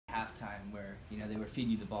halftime where they were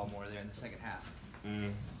feeding you the ball more there in the second half?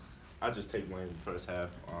 I just take blame in the first half.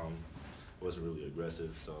 Wasn't really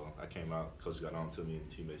aggressive, so I came out. Coach got on to me, and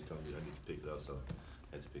teammates told me I need to pick it up, so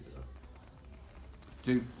I had to pick it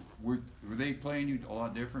up. Were they playing you a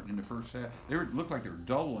lot different in the first half? Looked like they were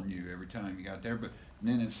doubling you every time you got there, but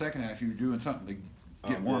then in the second half you were doing something to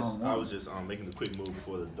get one-on-one. I was just making a quick move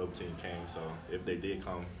before the double team came, so if they did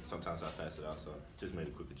come, sometimes I passed it out, so just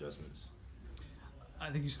made quick adjustments. I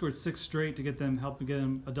think you scored 6 straight to help get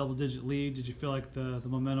them a double-digit lead. Did you feel like the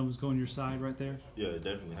momentum was going your side right there? Yeah, it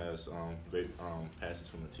definitely has. Great passes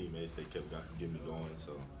from the teammates. They kept getting me going,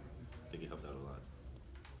 so I think it helped out a lot.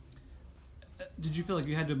 Did you feel like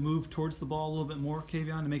you had to move towards the ball a little bit more,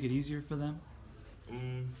 Kavion, to make it easier for them?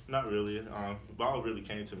 Not really. The ball really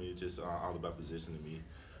came to me. It's just all about positioning me,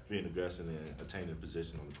 being aggressive and attaining a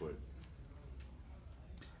position on the court.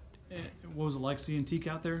 What was it like seeing Teak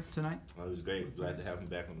out there tonight? It was great. Glad to have him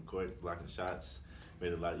back on the court, blocking shots.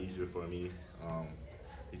 Made it a lot easier for me.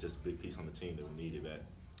 He's just a big piece on the team that we needed back.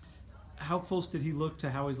 How close did he look to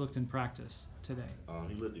how he's looked in practice today?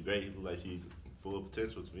 He looked great. He looked like he's full of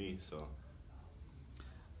potential to me. So.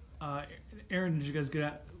 Aaron, did you guys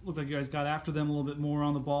looked like you guys got after them a little bit more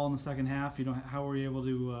on the ball in the second half? How were you able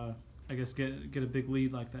to, get a big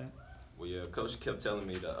lead like that? Well, yeah, Coach kept telling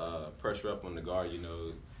me to pressure up on the guard.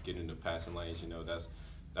 Get in the passing lanes.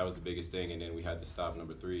 That was the biggest thing. And then we had to stop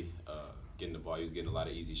number 3, getting the ball. He was getting a lot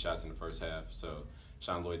of easy shots in the first half. So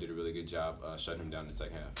Sean Lloyd did a really good job shutting him down in the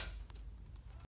second half.